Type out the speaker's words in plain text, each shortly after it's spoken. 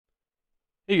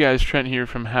Hey guys, Trent here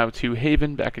from How To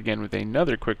Haven, back again with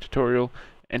another quick tutorial,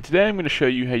 and today I'm going to show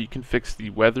you how you can fix the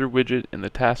weather widget in the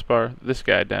taskbar, this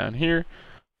guy down here,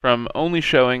 from only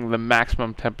showing the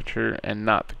maximum temperature and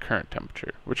not the current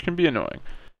temperature, which can be annoying.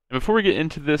 And before we get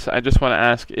into this, I just want to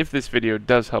ask if this video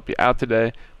does help you out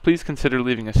today, please consider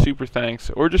leaving a super thanks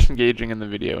or just engaging in the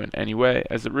video in any way,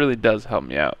 as it really does help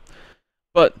me out.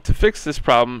 But to fix this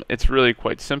problem, it's really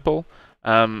quite simple.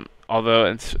 Although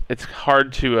it's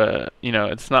hard to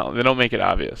it's not, they don't make it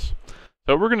obvious.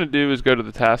 So what we're going to do is go to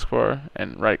the taskbar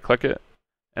and right click it,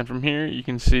 and from here you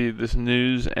can see this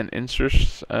news and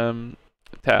interests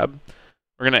tab.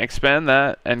 We're going to expand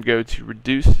that and go to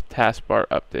reduce taskbar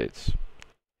updates.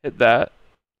 Hit that,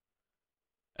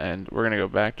 and we're going to go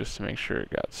back just to make sure it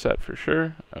got set for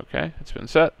sure. Okay, it's been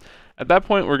set. At that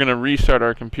point we're going to restart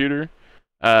our computer.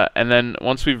 And then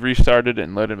once we've restarted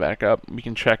and loaded back up, we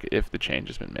can check if the change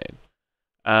has been made.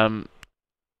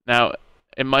 Now,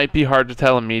 it might be hard to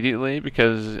tell immediately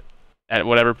because at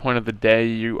whatever point of the day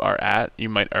you are at, you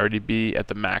might already be at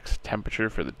the max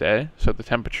temperature for the day. So the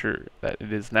temperature that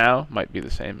it is now might be the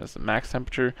same as the max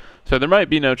temperature. So there might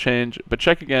be no change, but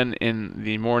check again in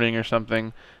the morning or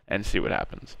something and see what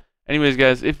happens. Anyways,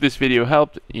 guys, if this video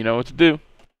helped, you know what to do.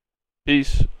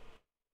 Peace.